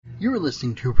You're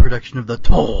listening to a production of the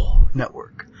Toll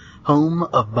Network, home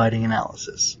of biting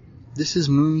analysis. This is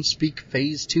Moonspeak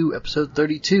Phase 2, Episode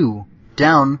 32,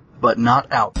 Down, but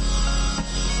Not Out.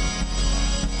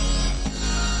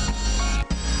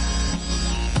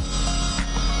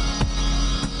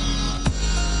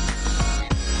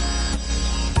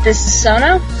 This is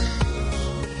Sono.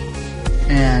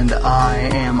 And I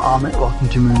am Amit. Welcome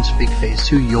to Moonspeak Phase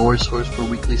 2, your source for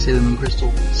weekly Sailor Moon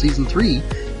Crystal Season 3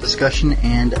 discussion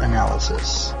and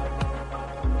analysis.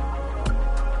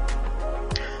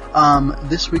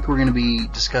 This week we're going to be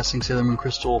discussing Sailor Moon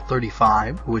Crystal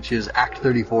 35, which is Act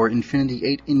 34, Infinity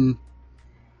 8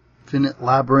 Infinite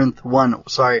Labyrinth 1.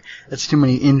 Sorry, that's too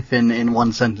many infin in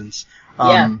one sentence.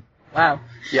 Yeah. Wow.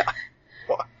 Yeah.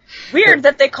 Weird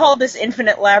that they call this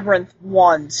Infinite Labyrinth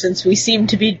 1, since we seem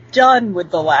to be done with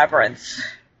the labyrinth.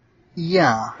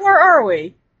 Yeah. Where are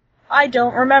we? I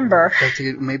don't remember.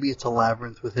 Maybe it's a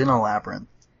labyrinth within a labyrinth.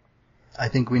 I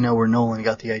think we know where Nolan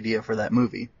got the idea for that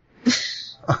movie.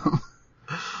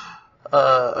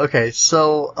 Okay,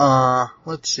 so,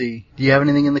 let's see. Do you have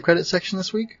anything in the credit section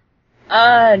this week?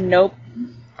 Nope.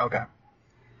 Okay.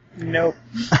 Nope.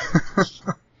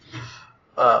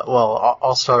 Well,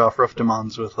 I'll start off Rough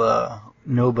Demands with,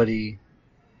 nobody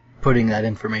putting that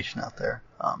information out there.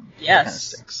 Yes. That kind of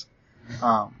stinks.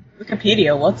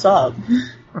 Wikipedia, what's up?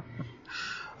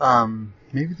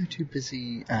 Maybe they're too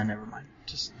busy. Never mind.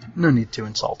 Just, no need to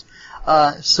insult.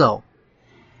 So,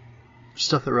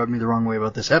 stuff that rubbed me the wrong way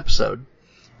about this episode.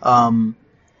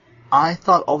 I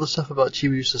thought all the stuff about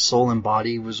Chibiusa's soul and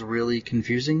body was really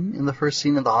confusing in the first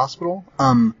scene of the hospital.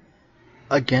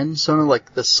 Again, Sona,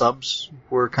 like, the subs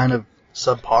were kind of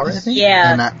subpar, I think?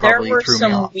 Yeah, and that there probably were threw me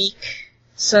some off. weak...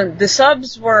 So, the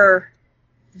subs were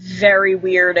very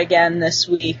weird again this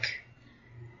week.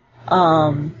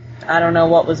 I don't know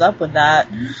what was up with that.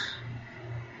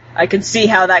 I could see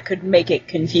how that could make it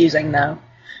confusing, though.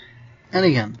 And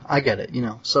again, I get it,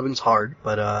 subbing's hard,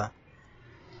 but,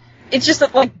 It's just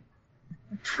that, like,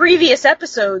 previous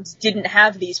episodes didn't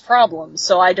have these problems,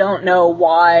 so I don't know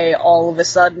why all of a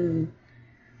sudden,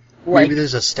 like... Maybe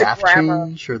there's a staff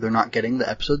change, or they're not getting the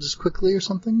episodes as quickly or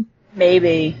something?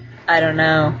 Maybe. I don't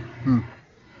know.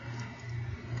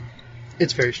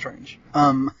 It's very strange.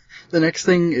 The next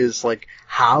thing is, like,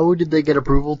 how did they get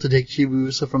approval to take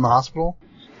Chibiusa from the hospital?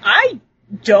 I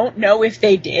don't know if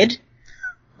they did.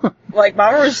 Like,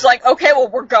 Mama was just like, okay, well,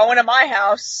 we're going to my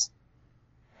house.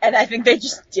 And I think they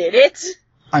just did it.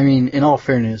 I mean, in all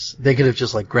fairness, they could have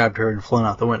just, like, grabbed her and flown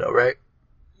out the window, right?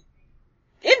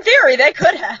 In theory, they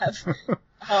could have.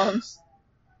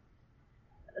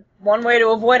 One way to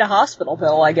avoid a hospital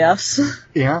bill, I guess.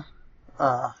 Yeah.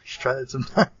 Should try that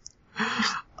sometime.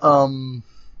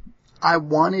 I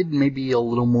wanted maybe a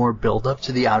little more build-up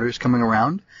to the Outers coming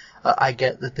around. I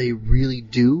get that they really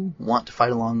do want to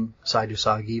fight alongside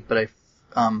Usagi, but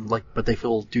but they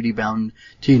feel duty-bound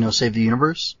to, save the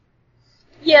universe.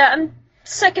 Yeah, I'm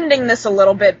seconding this a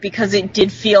little bit because it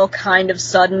did feel kind of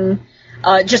sudden,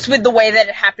 just with the way that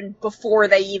it happened before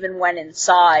they even went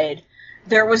inside.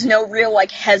 There was no real,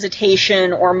 like,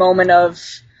 hesitation or moment of,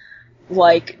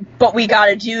 like, but we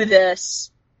gotta do this.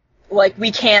 Like,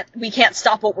 we can't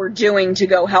stop what we're doing to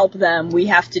go help them. We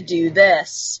have to do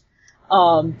this.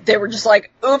 They were just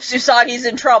like, oops, Usagi's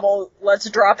in trouble. Let's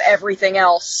drop everything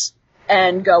else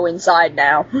and go inside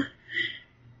now.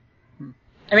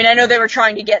 I mean, I know they were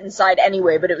trying to get inside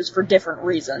anyway, but it was for different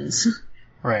reasons.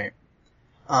 Right.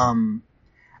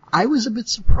 I was a bit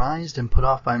surprised and put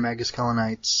off by Magus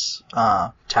Kalenite's,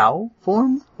 Tau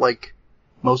form. Like,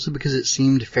 mostly because it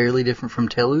seemed fairly different from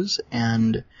Telu's,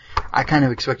 and I kind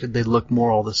of expected they'd look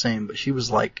more all the same, but she was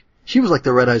like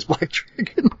the Red Eyes Black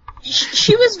Dragon.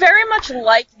 She was very much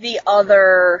like the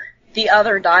other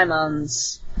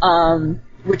Daimons,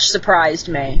 which surprised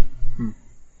me.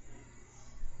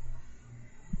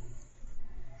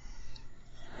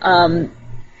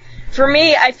 For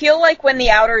me, I feel like when the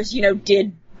Outers,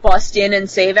 did bust in and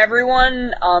save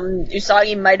everyone,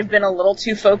 Usagi might have been a little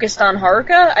too focused on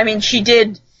Haruka. I mean, she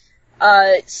did,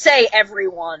 say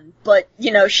everyone, but,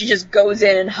 she just goes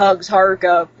in and hugs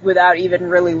Haruka without even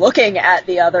really looking at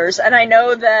the others. And I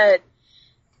know that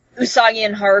Usagi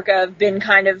and Haruka have been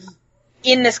kind of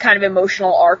in this kind of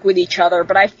emotional arc with each other,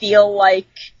 but I feel like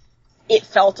it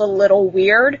felt a little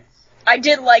weird. I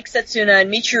did like Setsuna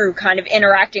and Michiru kind of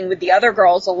interacting with the other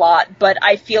girls a lot, but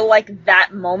I feel like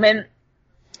that moment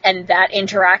and that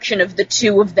interaction of the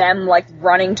two of them, like,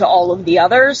 running to all of the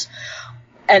others,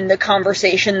 and the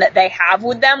conversation that they have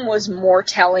with them was more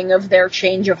telling of their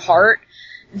change of heart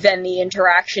than the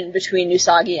interaction between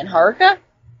Usagi and Haruka.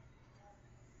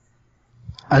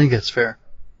 I think that's fair.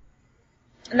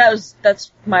 And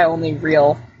that's my only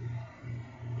real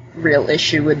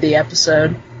issue with the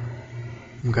episode.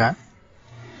 Okay.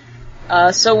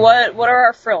 So what are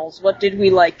our frills? What did we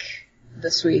like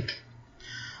this week?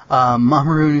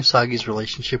 Mamoru and Usagi's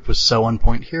relationship was so on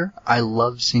point here. I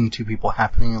love seeing two people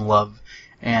happening in love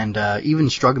and even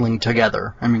struggling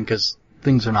together. I mean, because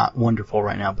things are not wonderful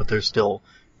right now, but they're still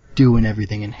doing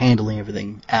everything and handling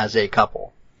everything as a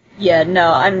couple. Yeah,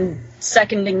 no, I'm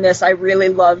seconding this. I really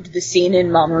loved the scene in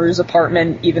Mamoru's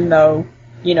apartment, even though,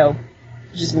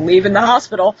 just leaving the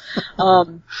hospital.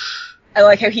 I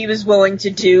like how he was willing to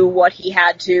do what he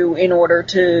had to in order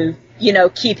to,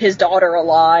 keep his daughter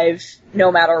alive,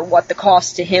 no matter what the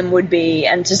cost to him would be,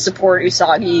 and to support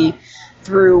Usagi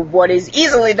through what is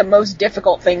easily the most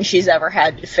difficult thing she's ever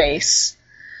had to face.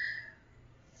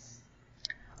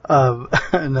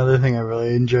 Another thing I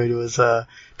really enjoyed was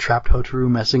Trapped Hotaru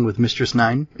messing with Mistress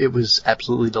Nine. It was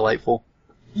absolutely delightful.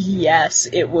 Yes,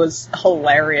 it was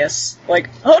hilarious.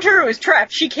 Like, Hotaru is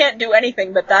trapped, she can't do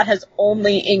anything, but that has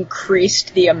only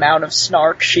increased the amount of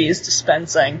snark she is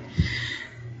dispensing.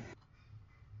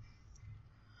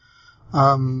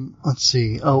 Let's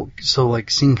see. Oh, so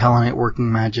like seeing Kalanite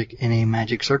working magic in a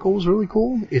magic circle was really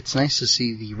cool. It's nice to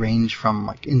see the range from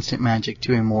like instant magic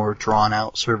to a more drawn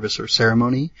out service or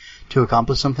ceremony to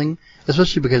accomplish something,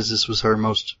 especially because this was her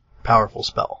most powerful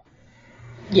spell.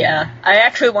 Yeah, I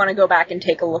actually want to go back and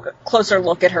take a closer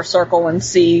look at her circle and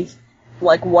see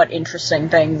like what interesting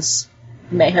things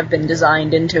may have been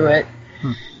designed into it.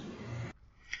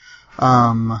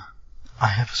 I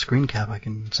have a screen cap, I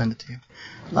can send it to you.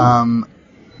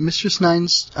 Mistress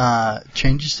Nine's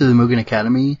changes to the Mugen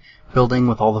Academy building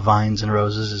with all the vines and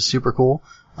roses is super cool.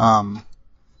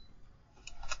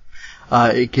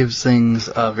 It gives things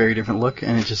a very different look,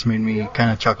 and it just made me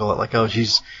kind of chuckle at like, oh,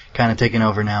 she's kind of taking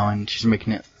over now, and she's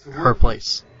making it her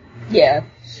place. Yeah.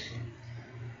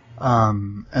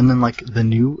 And then like the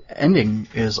new ending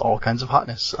is all kinds of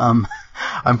hotness. I'm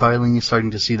finally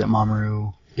starting to see that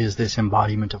Mamoru is this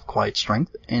embodiment of quiet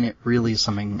strength, and it really is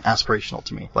something aspirational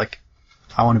to me. Like,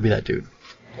 I want to be that dude.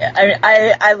 Yeah,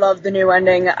 I love the new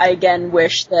ending. I again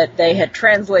wish that they had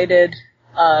translated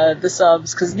the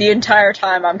subs, because the entire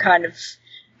time I'm kind of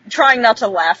trying not to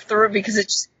laugh through it,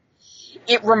 because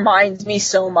it reminds me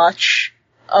so much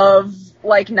of,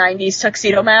 like, 90s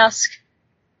Tuxedo Mask.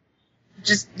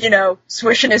 Just,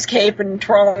 swishing his cape and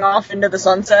twirling off into the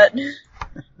sunset.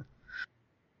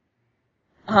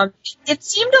 It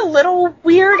seemed a little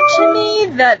weird to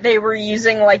me that they were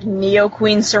using, like, Neo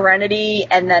Queen Serenity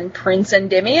and then Prince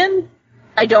Endymion.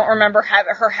 I don't remember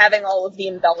her having all of the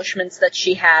embellishments that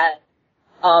she had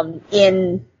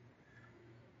in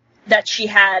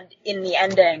the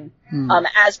ending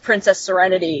as Princess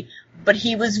Serenity, but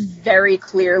he was very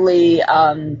clearly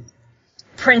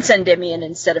Prince Endymion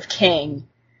instead of King.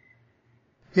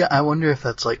 Yeah, I wonder if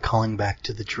that's like calling back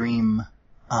to the dream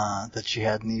that she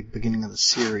had in the beginning of the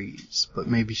series, but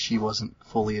maybe she wasn't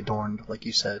fully adorned, like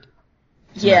you said.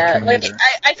 Yeah, like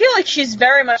I feel like she's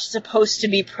very much supposed to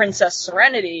be Princess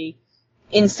Serenity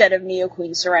instead of Neo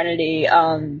Queen Serenity.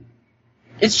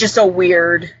 It's just a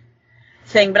weird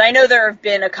thing, but I know there have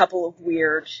been a couple of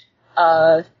weird,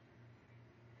 kind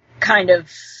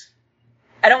of,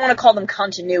 I don't want to call them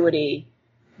continuity,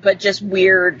 but just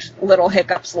weird little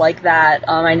hiccups like that.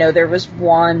 I know there was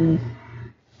one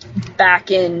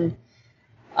back in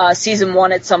season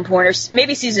 1 at some point, or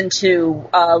maybe season 2.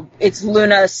 It's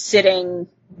Luna sitting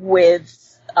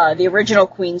with the original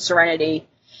Queen Serenity,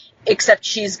 except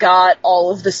she's got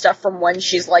all of the stuff from when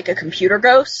she's like a computer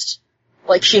ghost.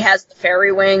 Like, she has the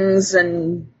fairy wings,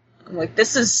 and I'm like,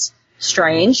 this is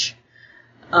strange.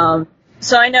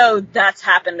 So I know that's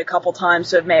happened a couple times,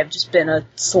 so it may have just been a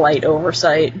slight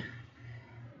oversight.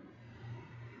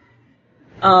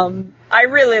 I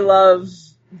really love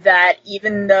that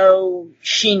even though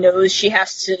she knows she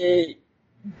has to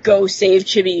go save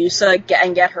Chibiusa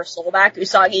and get her soul back,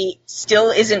 Usagi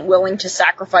still isn't willing to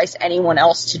sacrifice anyone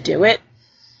else to do it.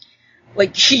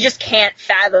 Like, she just can't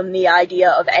fathom the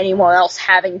idea of anyone else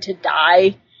having to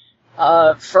die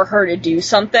for her to do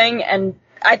something, and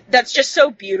that's just so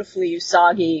beautifully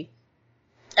Usagi.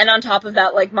 And on top of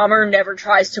that, like, Mamoru never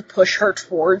tries to push her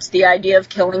towards the idea of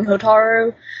killing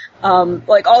Hotaru.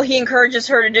 Like, all he encourages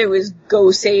her to do is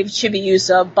go save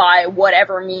Chibiusa by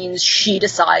whatever means she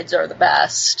decides are the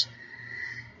best.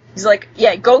 He's like,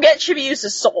 yeah, go get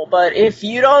Chibiusa's soul, but if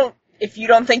you don't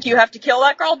think you have to kill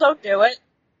that girl, don't do it.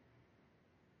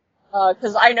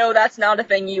 'Cause I know that's not a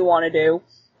thing you want to do.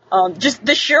 Just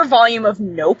the sheer volume of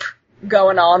nope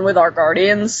going on with our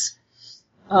guardians.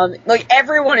 Like,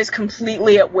 everyone is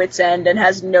completely at wit's end and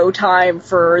has no time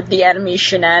for the enemy's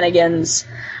shenanigans.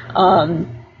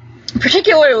 And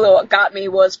particularly what got me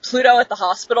was Pluto at the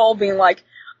hospital being like,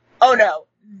 oh no,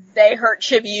 they hurt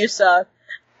Chibiusa,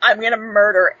 I'm gonna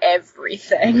murder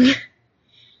everything.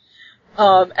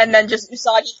 And then just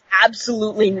Usagi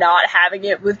absolutely not having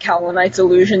it with Kala Knight's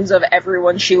illusions of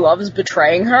everyone she loves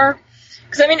betraying her.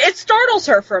 Because, I mean, it startles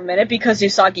her for a minute because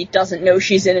Usagi doesn't know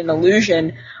she's in an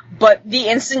illusion, but the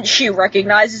instant she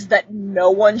recognizes that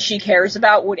no one she cares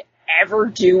about would ever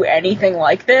do anything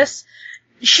like this,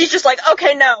 she's just like,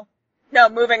 okay, no,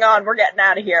 moving on, we're getting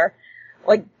out of here.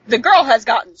 Like, the girl has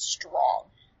gotten strong.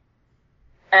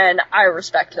 And I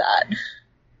respect that.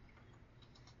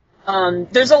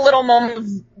 There's a little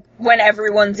moment when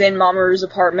everyone's in Mamoru's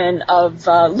apartment of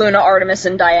Luna, Artemis,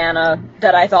 and Diana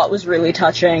that I thought was really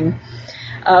touching.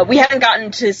 We haven't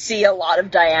gotten to see a lot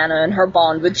of Diana and her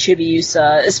bond with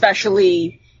Chibiusa,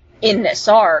 especially in this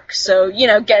arc. So, you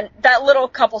know, that little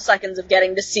couple seconds of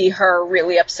getting to see her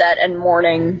really upset and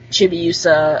mourning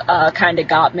Chibiusa kinda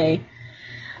got me.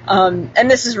 And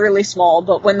this is really small,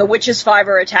 but when the Witches 5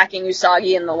 are attacking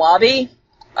Usagi in the lobby,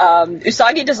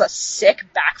 Usagi does a sick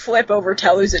backflip over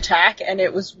Telu's attack, and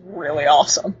it was really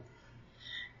awesome.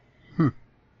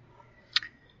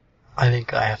 I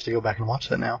think I have to go back and watch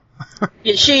that now.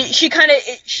 Yeah, she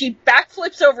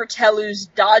backflips over Telu's,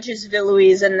 dodges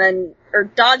Villui's,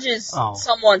 dodges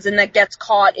someone's, and then gets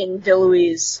caught in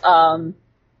Villui's,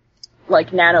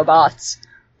 nanobots.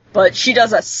 But she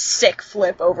does a sick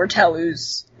flip over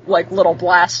Telu's, little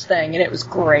blast thing, and it was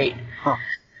great. Huh.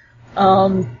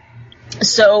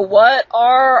 So what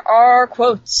are our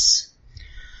quotes?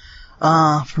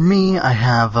 For me, I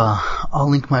have, I'll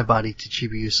link my body to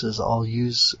Chibiusa's. I'll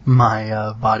use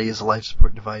my, body as a life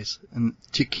support device and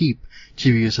to keep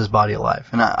Chibiusa's body alive.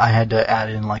 And I had to add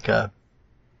in a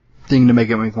thing to make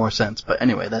it make more sense. But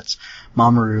anyway, that's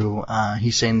Mamoru.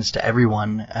 He's saying this to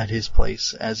everyone at his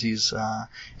place as he's,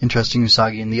 entrusting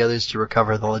Usagi and the others to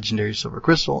recover the legendary Silver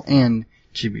Crystal and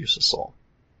Chibiusa's soul.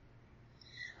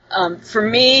 For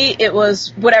me, it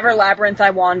was whatever labyrinth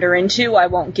I wander into, I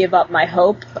won't give up my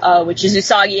hope, which is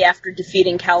Usagi after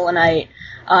defeating Kala Knight,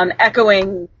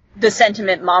 echoing the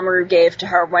sentiment Mamoru gave to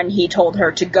her when he told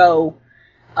her to go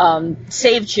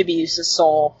save Chibiusa's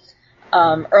soul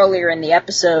earlier in the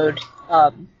episode,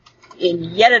 in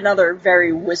yet another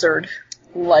very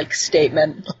wizard-like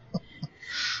statement.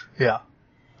 Yeah.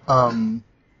 I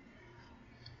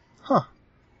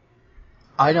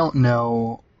don't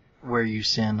know where you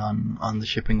stand on the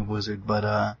shipping of Wizard, but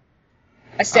I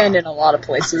stand in a lot of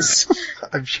places.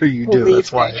 I'm sure you do.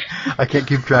 That's why I can't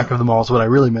keep track of them all. Is what I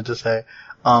really meant to say.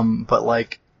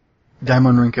 But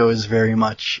Daimon Rinko is very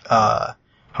mumuch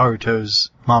Haruto's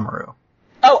Mamoru.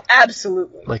 Oh,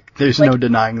 absolutely. There's no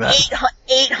denying that.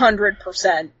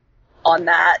 800% on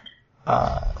that.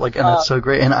 And that's so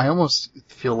great. And I almost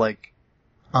feel like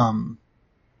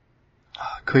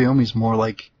Koyomi's more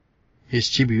like his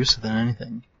Chibiusa than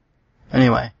anything.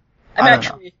 Anyway, I'm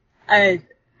going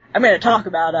to talk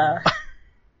about a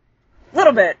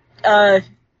little bit.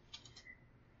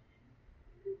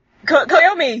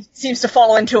 Koyomi seems to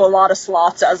fall into a lot of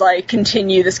slots as I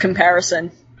continue this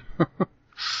comparison.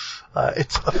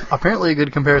 It's apparently a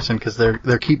good comparison because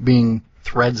there keep being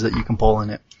threads that you can pull in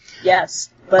it. Yes,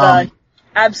 but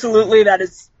absolutely that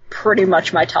is pretty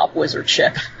much my top wizard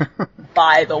ship.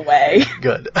 By the way.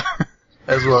 Good.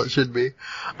 As well it should be.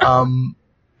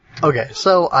 Okay,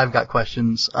 so I've got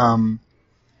questions.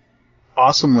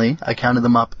 Awesomely, I counted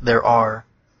them up. There are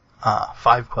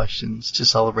 5 questions to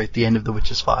celebrate the end of The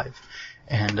Witches 5.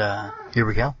 And here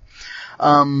we go.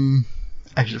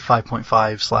 Actually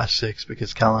 5.5/6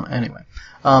 because anyway.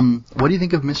 What do you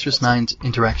think of Mistress Nine's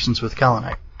interactions with Kala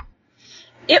Knight?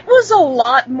 It was a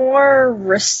lot more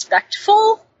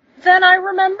respectful than I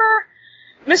remember.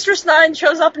 Mistress Nine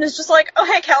shows up and is just like,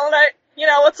 oh hey Kala Knight,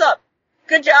 what's up?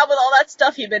 Good job with all that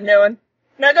stuff you've been doing.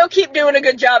 Now go keep doing a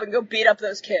good job and go beat up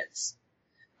those kids.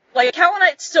 Kala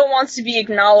Knight still wants to be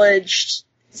acknowledged,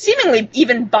 seemingly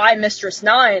even by Mistress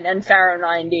Nine and Pharaoh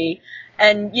 90,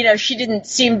 and, she didn't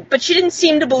seem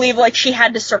to believe she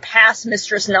had to surpass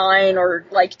Mistress Nine or,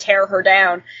 tear her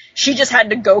down. She just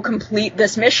had to go complete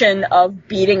this mission of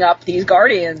beating up these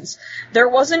guardians. There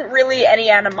wasn't really any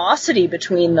animosity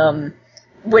between them,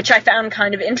 which I found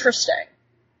kind of interesting.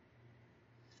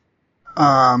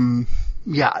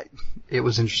 Yeah, it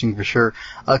was interesting for sure.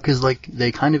 'Cause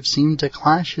they kind of seemed to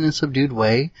clash in a subdued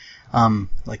way.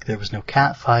 Like there was no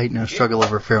cat fight, no struggle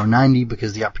over Pharaoh 90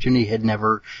 because the opportunity had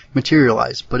never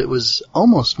materialized. But it was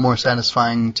almost more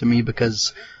satisfying to me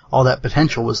because all that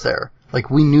potential was there. Like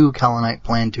we knew Kalanite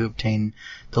planned to obtain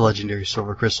the legendary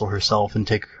Silver Crystal herself and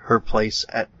take her place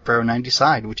at Pharaoh 90's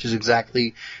side, which is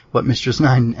exactly what Mistress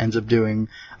 9 ends up doing.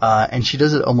 And she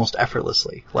does it almost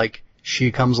effortlessly. Like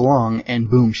she comes along and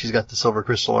boom, she's got the Silver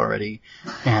Crystal already.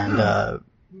 And,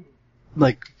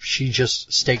 like she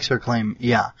just stakes her claim.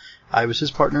 Yeah, I was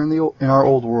his partner in our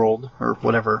old world, or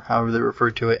whatever, however they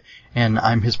referred to it, and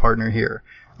I'm his partner here.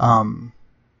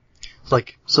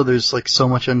 So there's like so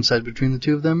much unsaid between the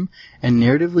two of them, and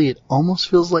narratively it almost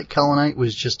feels like Kalanite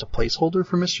was just a placeholder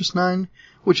for Mistress 9,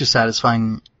 which is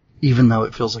satisfying, even though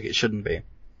it feels like it shouldn't be.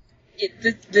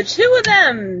 The two of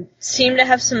them seem to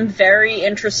have some very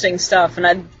interesting stuff, and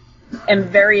I am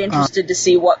very interested to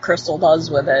see what Crystal does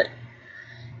with it.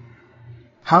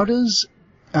 How does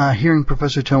hearing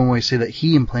Professor Tomoe say that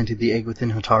he implanted the egg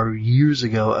within Hotaru years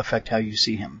ago affect how you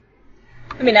see him?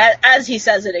 I mean, as he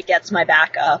says it gets my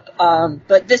back up.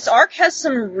 But this arc has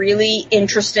some really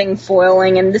interesting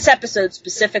foiling, and this episode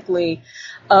specifically,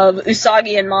 of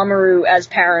Usagi and Mamoru as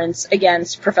parents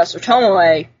against Professor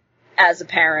Tomoe as a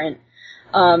parent.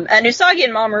 And Usagi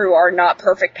and Mamoru are not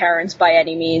perfect parents by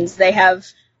any means. They have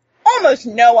almost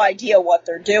no idea what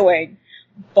they're doing,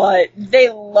 but they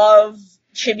love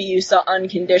Chibiusa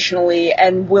unconditionally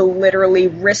and will literally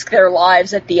risk their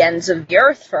lives at the ends of the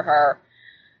earth for her.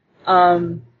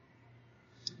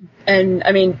 And,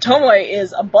 I mean, Tomoe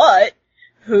is a butt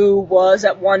who was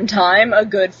at one time a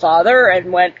good father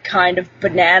and went kind of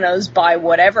bananas by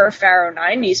whatever Pharaoh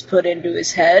 90's put into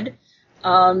his head,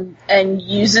 and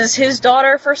uses his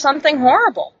daughter for something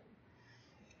horrible.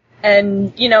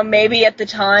 And, you know, maybe at the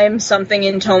time something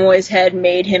in Tomoe's head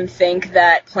made him think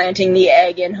that planting the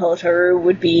egg in Hotaru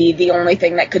would be the only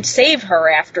thing that could save her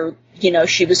after, you know,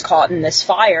 she was caught in this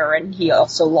fire and he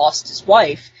also lost his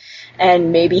wife.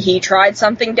 And maybe he tried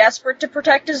something desperate to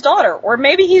protect his daughter. Or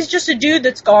maybe he's just a dude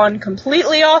that's gone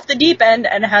completely off the deep end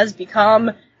and has become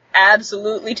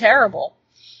absolutely terrible.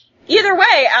 Either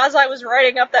way, as I was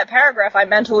writing up that paragraph, I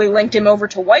mentally linked him over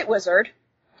to White Wizard,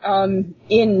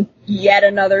 in yet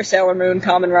another Sailor Moon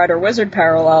Kamen Rider Wizard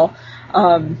parallel,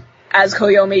 as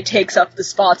Koyomi takes up the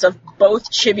spots of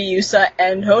both Chibiusa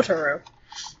and Hotaru.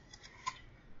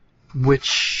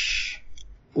 Which,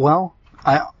 well,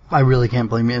 I really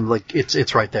can't blame you. Like,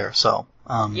 it's right there, so,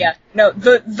 Yeah, no,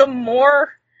 the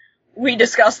more we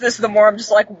discuss this, the more I'm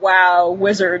just like, wow,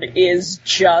 Wizard is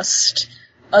just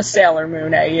a Sailor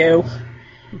Moon AU.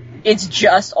 It's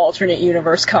just alternate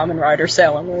universe Kamen Rider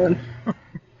Sailor Moon.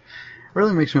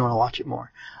 Really makes me want to watch it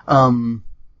more.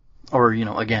 Or, you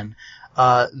know, again.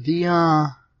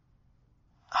 Man,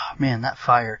 that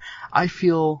fire. I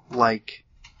feel like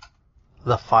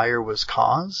the fire was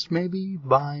caused, maybe,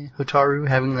 by Hotaru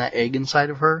having that egg inside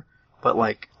of her. But,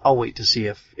 like, I'll wait to see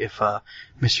if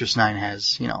Mistress 9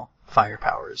 has, you know, fire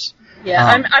powers. Yeah,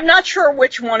 I'm not sure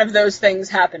which one of those things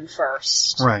happened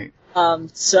first. Right.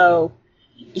 So,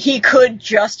 he could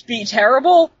just be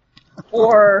terrible,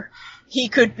 or he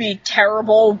could be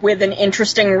terrible with an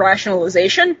interesting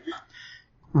rationalization.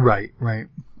 Right.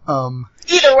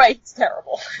 Either way, he's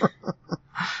terrible.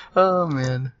 Oh,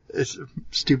 man. It's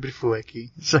stupid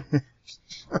Fueki.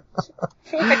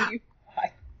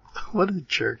 What a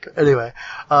jerk. Anyway,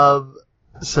 man,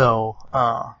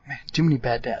 too many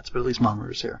bad dads, but at least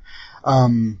Mamoru's here.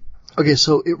 Okay,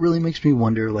 so it really makes me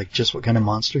wonder, like, just what kind of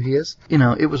monster he is. You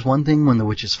know, it was one thing when the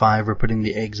Witches 5 were putting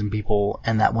the eggs in people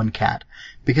and that one cat,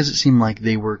 because it seemed like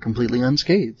they were completely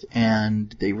unscathed,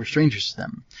 and they were strangers to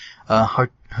them.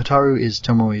 Hotaru is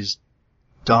Tomoe's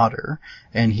daughter,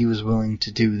 and he was willing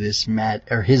to do this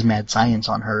his mad science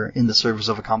on her in the service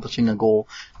of accomplishing a goal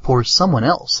for someone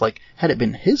else. Like, had it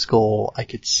been his goal, I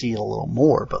could see it a little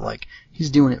more, but, like,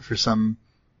 he's doing it for some,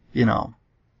 you know,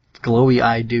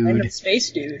 glowy-eyed dude. Random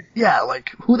space dude. Yeah, like,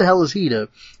 who the hell is he to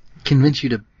convince you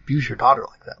to abuse your daughter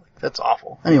like that? Like, that's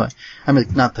awful. Anyway, I mean,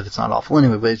 not that it's not awful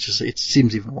anyway, but it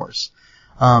seems even worse.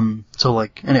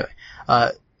 Like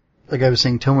I was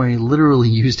saying, Tomoe literally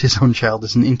used his own child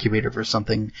as an incubator for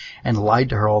something and lied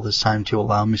to her all this time to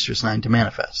allow Mistress 9 to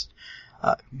manifest.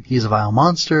 He's a vile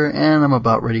monster, and I'm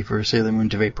about ready for Sailor Moon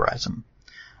to vaporize him.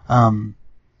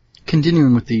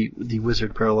 Continuing with the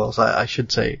wizard parallels, I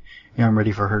should say, you know, I'm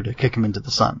ready for her to kick him into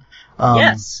the sun.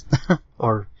 Yes.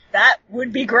 Or that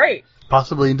would be great.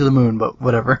 Possibly into the moon, but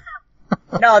whatever.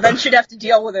 No, then she'd have to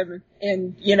deal with him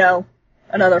in, you know,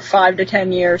 another 5 to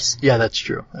 10 years. Yeah, that's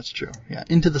true. Yeah,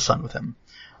 into the sun with him.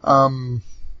 I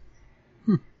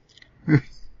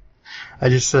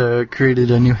just created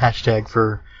a new hashtag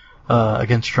for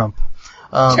against Trump.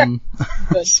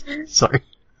 Sorry.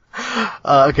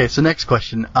 Okay, so next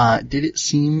question. Did it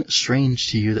seem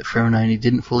strange to you that Pharaoh 90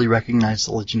 didn't fully recognize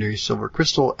the legendary silver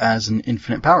crystal as an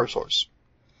infinite power source?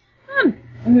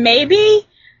 Maybe,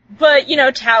 but,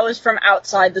 Tau is from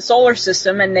outside the solar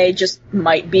system, and they just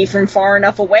might be from far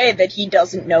enough away that he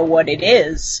doesn't know what it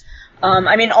is.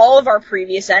 All of our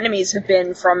previous enemies have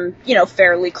been from,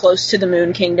 fairly close to the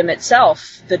Moon Kingdom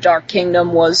itself. The Dark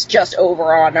Kingdom was just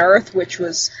over on Earth, which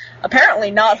was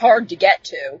apparently not hard to get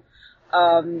to.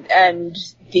 And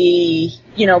the,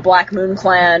 Black Moon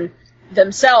Clan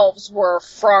themselves were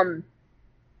from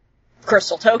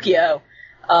Crystal Tokyo.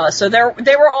 So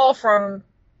they were all from,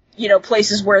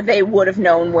 places where they would have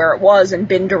known where it was and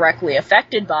been directly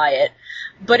affected by it.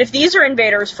 But if these are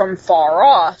invaders from far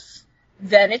off,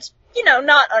 then it's,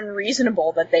 not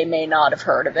unreasonable that they may not have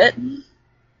heard of it.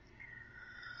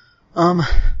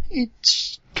 It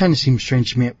kind of seems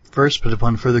strange to me at first, but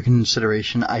upon further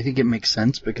consideration, I think it makes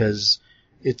sense because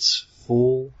its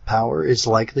full power is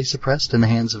likely suppressed in the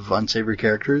hands of unsavory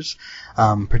characters,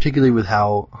 particularly with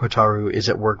how Hotaru is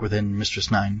at work within Mistress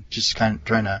 9, just kind of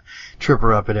trying to trip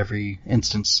her up at every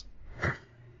instance.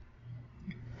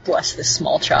 Bless this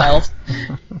small child.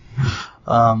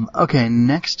 Okay,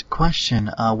 next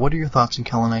question. What are your thoughts on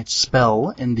Kellanite's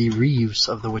spell and the reuse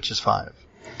of the Witch's Five?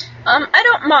 I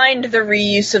don't mind the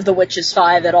reuse of the Witch's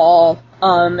Five at all,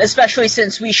 especially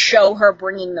since we show her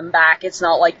bringing them back. It's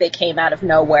not like they came out of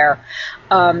nowhere.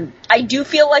 I do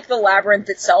feel like the labyrinth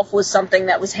itself was something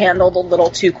that was handled a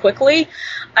little too quickly.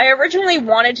 I originally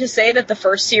wanted to say that the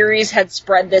first series had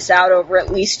spread this out over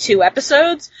at least 2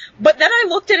 episodes, but then I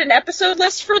looked at an episode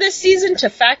list for this season to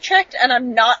fact check, and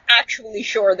I'm not actually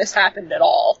sure this happened at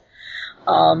all.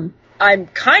 I'm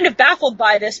kind of baffled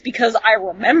by this because I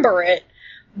remember it,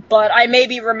 but I may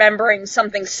be remembering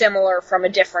something similar from a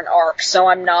different arc, so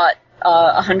I'm not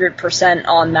 100%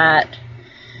 on that.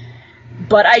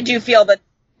 But I do feel that,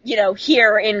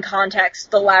 here in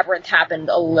context, the labyrinth happened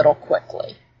a little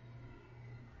quickly.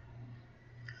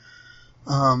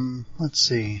 Let's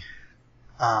see.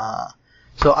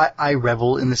 So I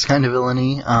revel in this kind of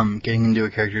villainy. Getting into a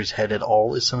character's head at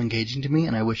all is so engaging to me,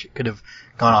 and I wish it could have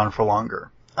gone on for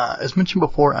longer. As mentioned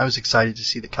before, I was excited to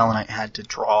see that Kellanite had to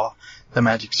draw the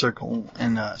magic circle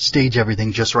and stage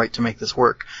everything just right to make this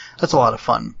work. That's a lot of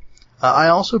fun. I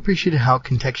also appreciated how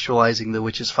contextualizing the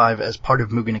Witches 5 as part of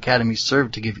Mugen Academy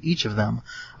served to give each of them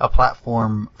a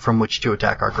platform from which to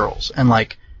attack our girls. And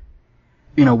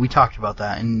we talked about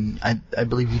that, and I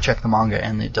believe you checked the manga,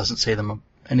 and it doesn't say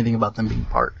anything about them being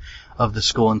part of the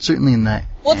school, and certainly in that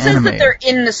Well, it says that they're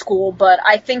in the school, but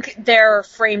I think they're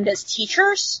framed as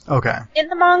teachers. Okay. In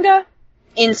the manga,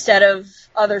 instead of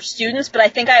other students, but I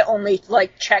think I only,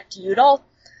 checked Udall,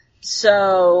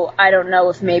 so I don't know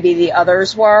if maybe the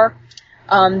others were.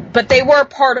 But they were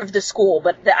part of the school,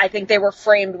 but I think they were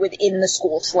framed within the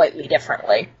school slightly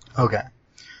differently. Okay.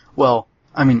 Well,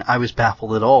 I was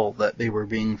baffled at all that they were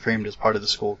being framed as part of the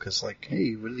school, because,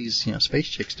 hey, what are these, space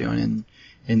chicks doing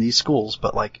in these schools?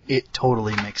 But, it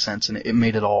totally makes sense, and it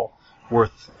made it all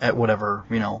worth at whatever,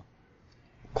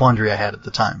 quandary I had at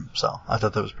the time. So, I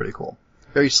thought that was pretty cool.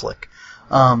 Very slick.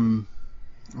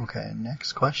 Okay,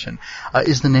 next question.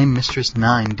 Is the name Mistress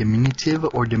 9 diminutive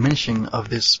or diminishing of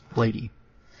this lady?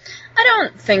 I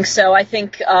don't think so. I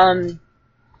think,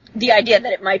 the idea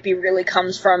that it might be really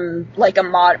comes from,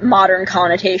 modern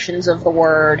connotations of the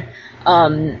word,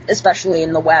 especially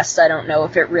in the West. I don't know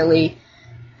if it really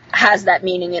has that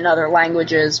meaning in other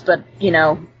languages, but,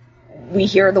 we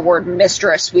hear the word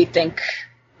mistress, we think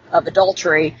of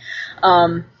adultery.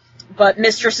 But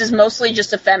mistress is mostly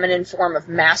just a feminine form of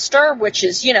master, which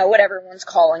is, what everyone's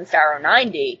calling Pharaoh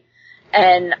 90.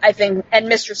 And and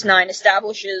Mistress 9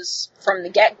 establishes from the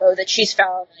get-go that she's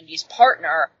Pharaoh 90's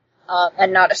partner,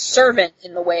 and not a servant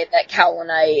in the way that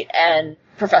Kellanite and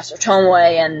Professor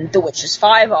Tomoe and the Witches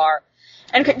 5 are.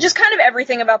 And just kind of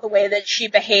everything about the way that she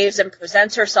behaves and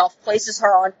presents herself places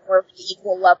her on more of an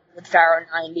equal level with Pharaoh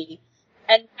 90.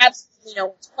 And absolutely no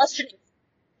one's questioning,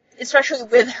 especially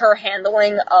with her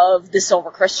handling of the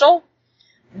Silver Crystal,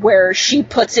 where she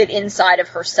puts it inside of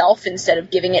herself instead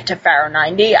of giving it to Pharaoh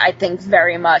 90, I think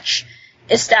very much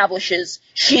establishes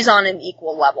she's on an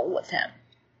equal level with him.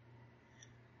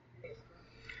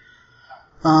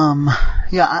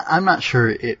 Yeah, I'm not sure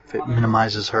if it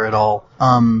minimizes her at all,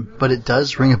 but it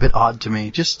does ring a bit odd to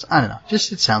me. Just, I don't know,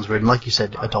 it sounds weird. And like you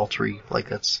said, adultery,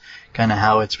 that's kind of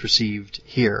how it's perceived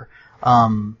here. I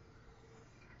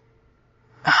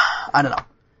don't know.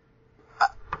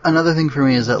 Another thing for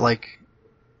me is that,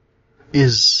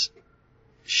 is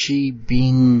she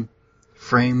being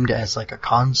framed as like a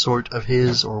consort of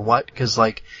his or what? Because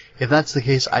like, if that's the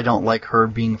case, I don't like her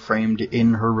being framed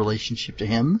in her relationship to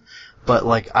him. But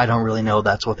like, I don't really know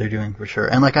that's what they're doing for sure.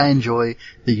 And like, I enjoy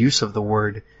the use of the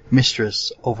word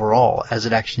mistress overall, as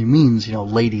it actually means,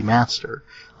 lady master.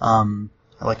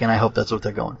 Like, and I hope that's what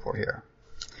they're going for here.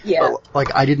 Yeah. But,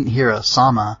 like, I didn't hear a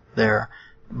sama there,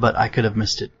 but I could have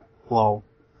missed it. Well,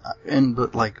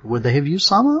 but like, would they have used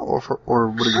sama, or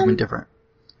would it have been different?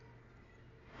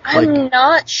 I'm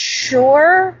not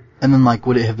sure. And then, like,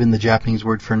 would it have been the Japanese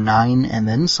word for 9 and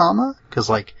then sama? Because,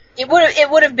 like, it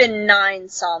would have been 9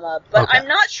 sama, but okay. I'm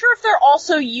not sure if they're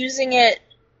also using it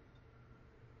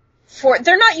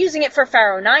they're not using it for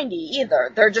Pharaoh 90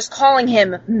 either. They're just calling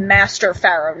him Master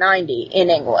Pharaoh 90 in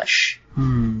English.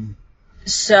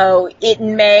 So it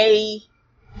may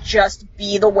just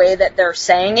be the way that they're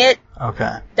saying it.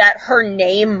 Okay. That her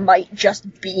name might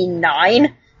just be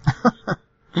 9.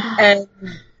 And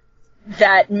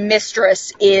that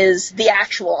mistress is the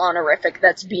actual honorific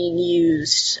that's being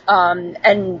used.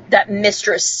 And that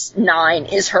Mistress 9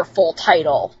 is her full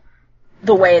title.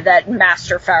 The way that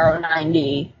Master Pharaoh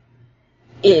 90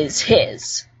 is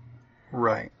his.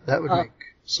 Right. That would make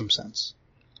some sense.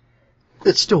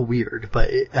 It's still weird,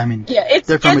 but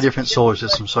they're from a different solar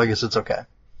system, so I guess it's okay.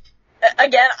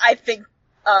 Again, I think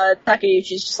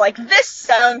Takeuchi's just like, this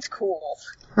sounds cool.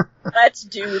 Let's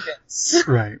do this.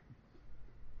 Right.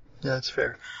 Yeah, that's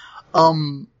fair.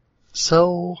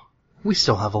 So we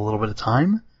still have a little bit of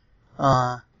time.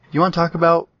 You want to talk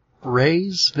about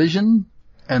Rey's vision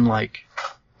and like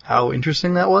how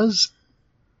interesting that was?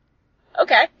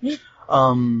 Okay.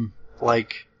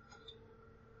 Like,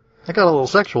 that got a little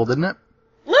sexual, didn't it?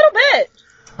 Little bit.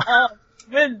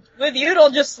 With Udall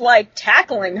just like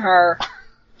tackling her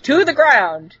to the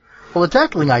ground. Well, the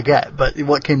tackling I get, but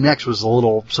what came next was a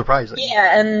little surprising.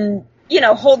 Yeah, and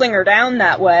holding her down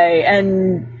that way,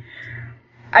 and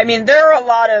I mean, there are a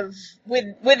lot of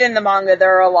within the manga,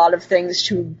 there are a lot of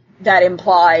things that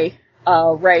imply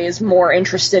Rey is more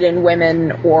interested in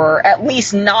women, or at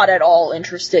least not at all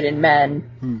interested in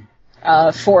men,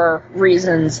 for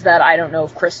reasons that I don't know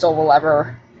if Crystal will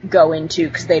ever go into,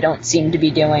 because they don't seem to be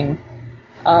doing,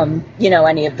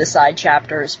 any of the side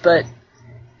chapters. But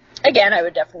again, I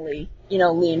would definitely,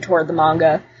 lean toward the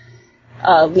manga,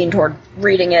 lean toward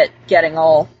reading it, getting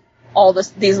all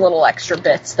these little extra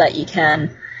bits that you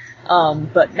can.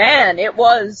 But man, it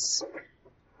was,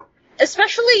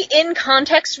 especially in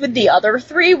context with the other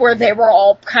 3, where they were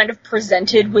all kind of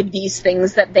presented with these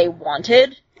things that they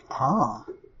wanted. Ah.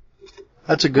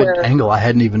 That's a good angle. I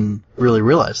hadn't even really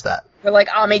realized that. Where, like,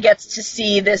 Ami gets to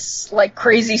see this, like,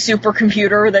 crazy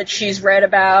supercomputer that she's read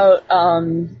about.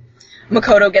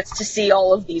 Makoto gets to see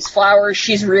all of these flowers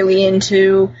she's really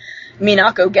into.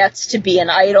 Minako gets to be an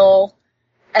idol.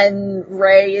 And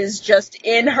Rey is just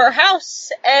in her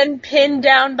house and pinned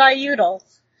down by Udall.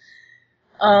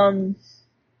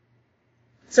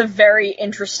 It's a very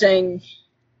interesting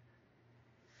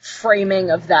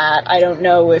framing of that. I don't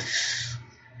know if...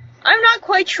 I'm not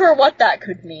quite sure what that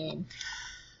could mean.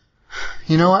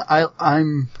 You know what?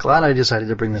 I'm glad I decided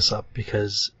to bring this up,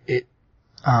 because it,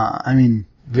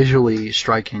 visually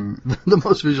striking, the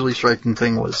most visually striking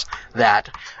thing was that.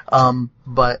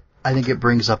 But I think it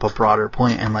brings up a broader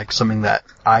point, and like something that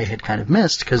I had kind of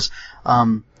missed, because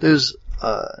there's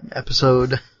an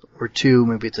episode or 2,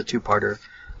 maybe it's a 2-parter,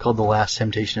 called The Last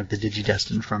Temptation of the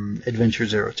Digidestined from Adventure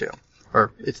 02.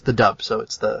 Or it's the dub, so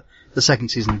it's the second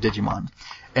season of Digimon.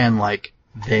 And like,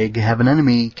 they have an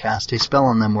enemy cast a spell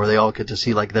on them where they all get to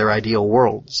see like their ideal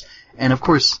worlds. And of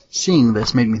course, seeing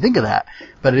this made me think of that,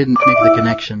 but I didn't make the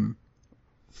connection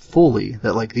fully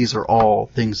that like these are all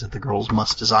things that the girls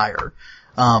must desire.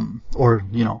 Or,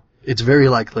 it's very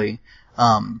likely,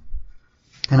 and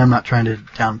I'm not trying to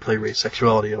downplay Rey's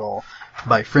sexuality at all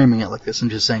by framing it like this. I'm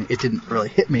just saying it didn't really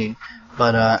hit me,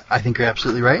 but I think you're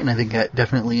absolutely right, and I think that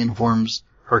definitely informs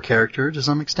her character to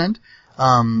some extent.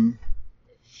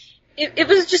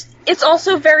 It's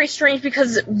also very strange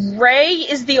because Rey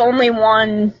is the only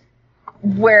one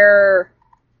where,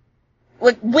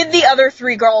 like, with the other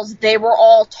 3 girls, they were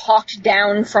all talked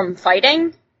down from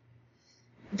fighting.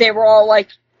 They were all like,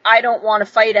 I don't want to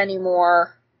fight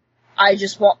anymore. I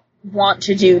just want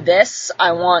to do this.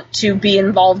 I want to be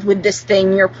involved with this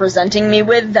thing you're presenting me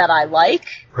with that I like.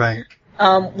 Right.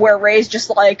 Where Rey's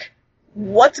just like,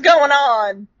 what's going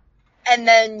on? And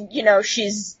then,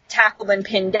 she's tackled and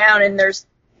pinned down, and there's,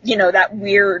 that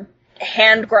weird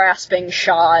hand-grasping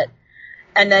shot,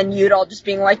 and then Udall just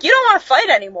being like, you don't want to fight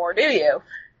anymore, do you?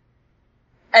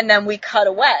 And then we cut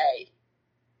away.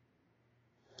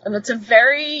 And it's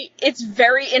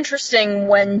very interesting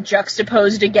when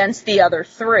juxtaposed against the other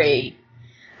 3.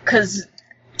 'cause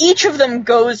each of them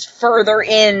goes further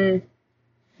in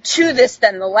to this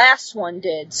than the last one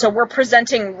did. So we're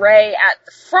presenting Rey at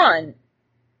the front.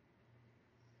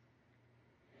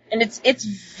 And it's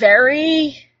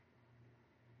very...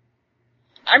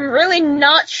 I'm really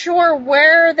not sure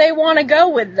where they want to go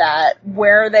with that,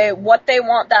 what they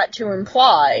want that to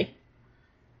imply.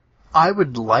 I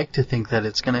would like to think that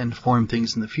it's going to inform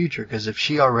things in the future, because if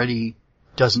she already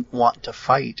doesn't want to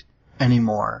fight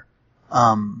anymore,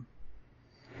 I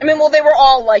mean, well, they were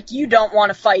all like, you don't want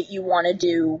to fight, you want to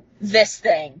do this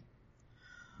thing.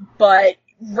 But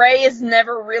Rey is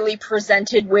never really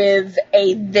presented with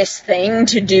this thing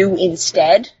to do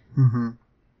instead. Mm-hmm.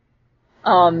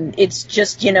 It's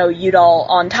just, Udall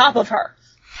on top of her.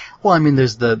 Well, I mean,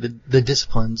 there's the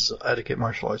disciplines, etiquette,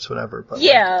 martial arts, whatever. But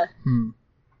yeah.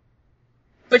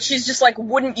 But she's just like,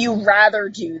 wouldn't you rather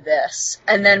do this?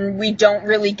 And then we don't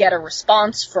really get a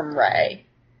response from Rey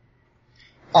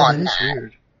on that. That's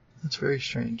weird. That's very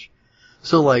strange.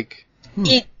 So, like...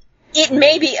 It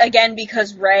may be, again,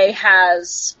 because Rey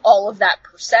has all of that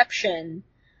perception,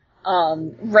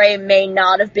 Rey may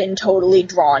not have been totally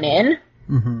drawn in.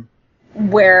 Mm-hmm.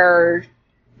 Where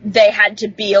they had to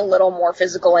be a little more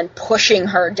physical and pushing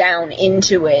her down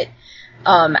into it,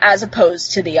 as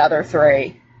opposed to the other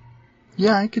three.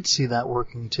 Yeah, I could see that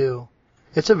working too.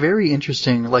 It's a very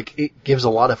interesting, like, it gives a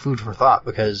lot of food for thought,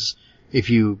 because if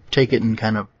you take it and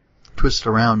kind of twist it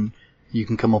around, you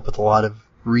can come up with a lot of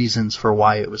reasons for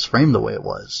why it was framed the way it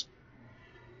was.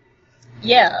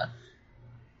 Yeah.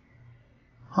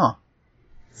 Huh.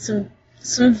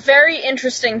 Some very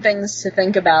interesting things to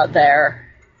think about there.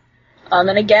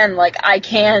 And again, like, I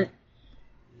can't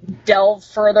delve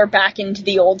further back into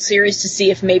the old series to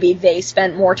see if maybe they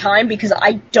spent more time, because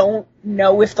I don't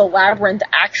know if the labyrinth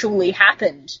actually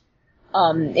happened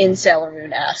in Sailor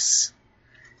Moon S.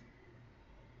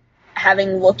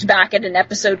 Having looked back at an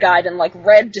episode guide and, like,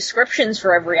 read descriptions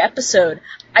for every episode,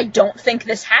 I don't think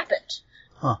this happened.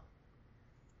 Huh.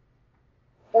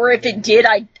 Or if it did,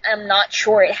 I'm not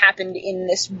sure it happened in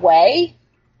this way.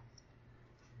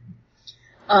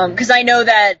 Because I know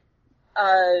that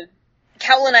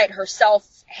Kellanite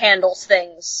herself handles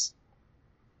things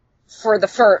for the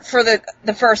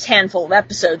first handful of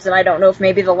episodes, and I don't know if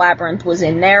maybe the labyrinth was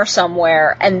in there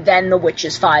somewhere, and then the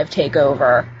Witches 5 take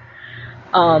over.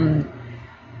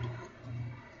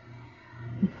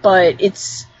 But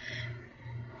it's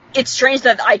strange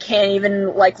that I can't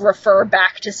even, like, refer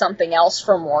back to something else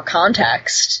for more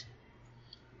context.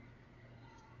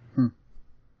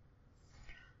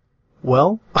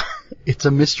 Well, it's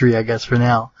a mystery, I guess, for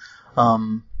now.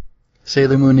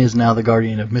 Sailor Moon is now the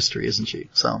guardian of mystery, isn't she?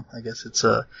 So, I guess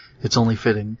it's only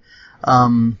fitting.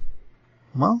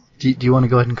 Well, do you want to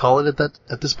go ahead and call it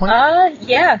at this point?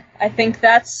 Yeah. I think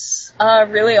that's,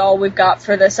 really all we've got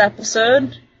for this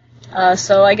episode.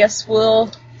 So I guess we'll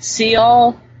see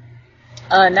y'all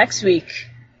next week.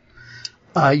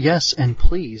 Yes, and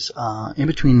please, in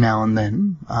between now and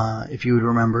then, if you would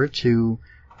remember to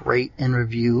rate and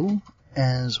review,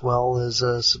 as well as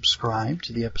subscribe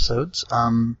to the episodes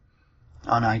on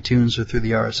iTunes or through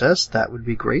the RSS, that would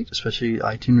be great, especially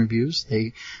iTunes reviews.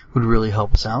 They would really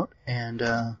help us out, and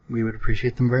we would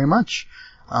appreciate them very much.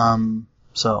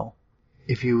 So,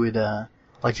 if you would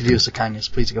like to do us a kindness,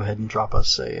 please go ahead and drop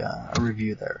us a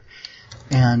review there.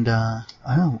 And, I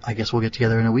don't know, I guess we'll get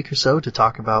together in a week or so to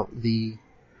talk about the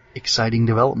exciting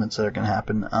developments that are going to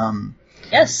happen.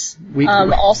 Yes.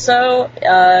 Also,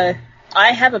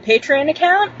 I have a Patreon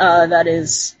account, that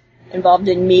is involved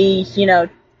in me,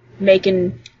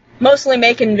 mostly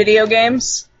making video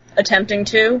games, attempting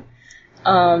to.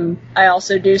 I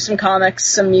also do some comics,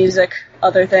 some music,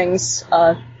 other things,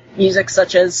 music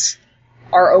such as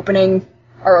our opening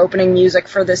music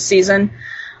for this season.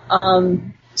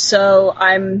 So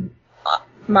I'm,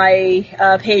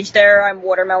 my page there, I'm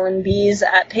Watermelon Bees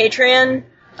at Patreon,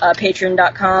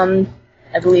 patreon.com,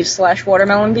 I believe,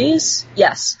 /watermelonbees.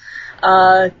 Yes.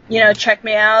 Check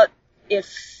me out.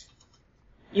 If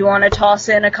you want to toss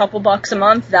in a couple bucks a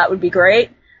month, that would be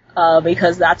great,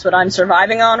 because that's what I'm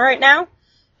surviving on right now.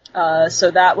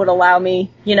 So that would allow me,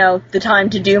 the time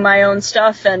to do my own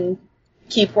stuff and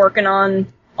keep working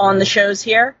on the shows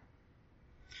here.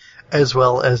 As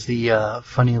well as the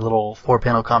funny little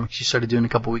 4-panel comics you started doing a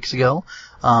couple weeks ago.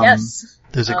 Yes.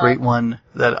 There's a great one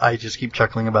that I just keep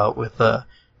chuckling about with Kamen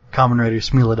Rider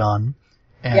Smilodon.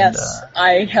 And, yes,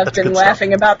 I have been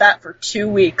laughing about that for 2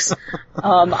 weeks.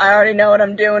 I already know what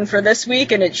I'm doing for this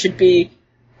week, and it should be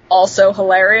also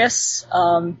hilarious.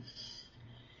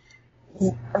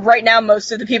 Right now,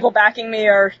 most of the people backing me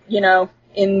are,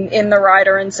 in the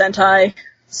Rider and Sentai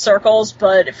circles,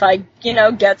 but if I,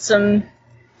 get some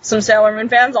some Sailor Moon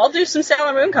fans, I'll do some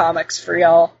Sailor Moon comics for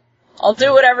y'all. I'll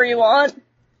do whatever you want.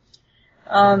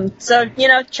 So,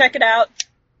 check it out.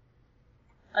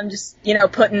 I'm just,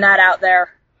 putting that out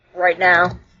there right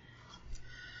now.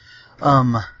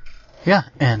 Yeah,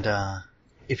 and,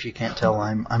 if you can't tell,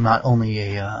 I'm not only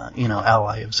a,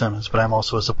 ally of Sona's, but I'm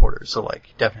also a supporter, so,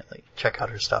 definitely check out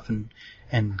her stuff and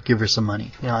give her some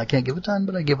money. I can't give a ton,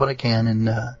 but I give what I can, and,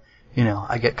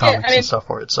 I get comics and stuff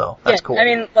for it, so that's cool.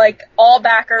 All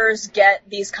backers get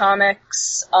these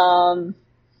comics,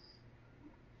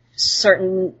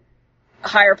 certain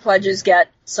higher pledges get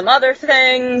some other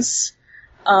things,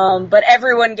 but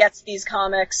everyone gets these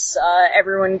comics,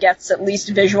 everyone gets at least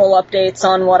visual updates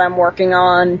on what I'm working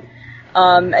on,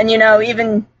 and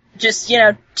even just,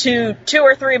 $2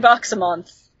 or $3 a month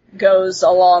goes a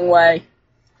long way.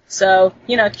 So,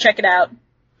 check it out.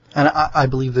 And I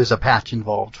believe there's a patch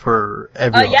involved for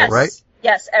every level, right?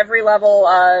 Yes, every level,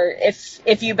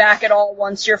 if you back it all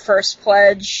once your first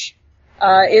pledge,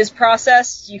 is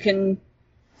processed, you can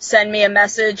send me a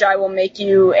message. I will make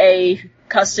you a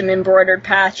custom embroidered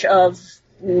patch of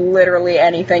literally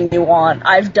anything you want.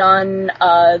 I've done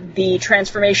the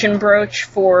transformation brooch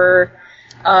for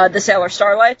the Sailor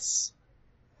Starlights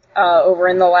over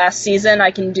in the last season.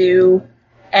 I can do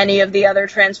any of the other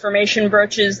transformation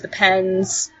brooches, the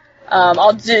pens.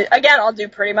 I'll do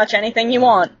pretty much anything you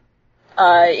want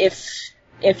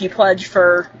if you pledge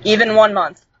for even 1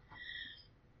 month.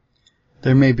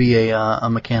 There may be a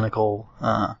mechanical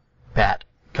bat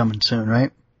coming soon,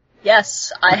 right?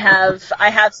 Yes, I have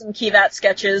some Keyvat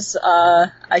sketches.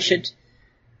 I should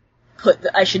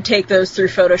take those through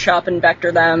Photoshop and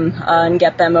vector them and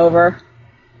get them over.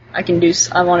 I do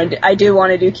want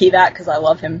to do Keyvat because I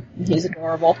love him. He's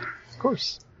adorable. Of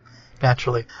course.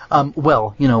 Naturally.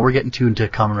 We're getting too into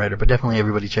Kamen Rider, but definitely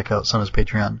everybody check out Sona's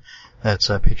Patreon. That's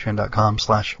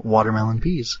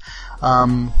patreon.com/watermelonpeas.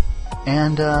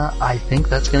 And I think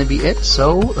that's going to be it.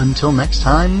 So until next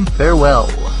time, farewell.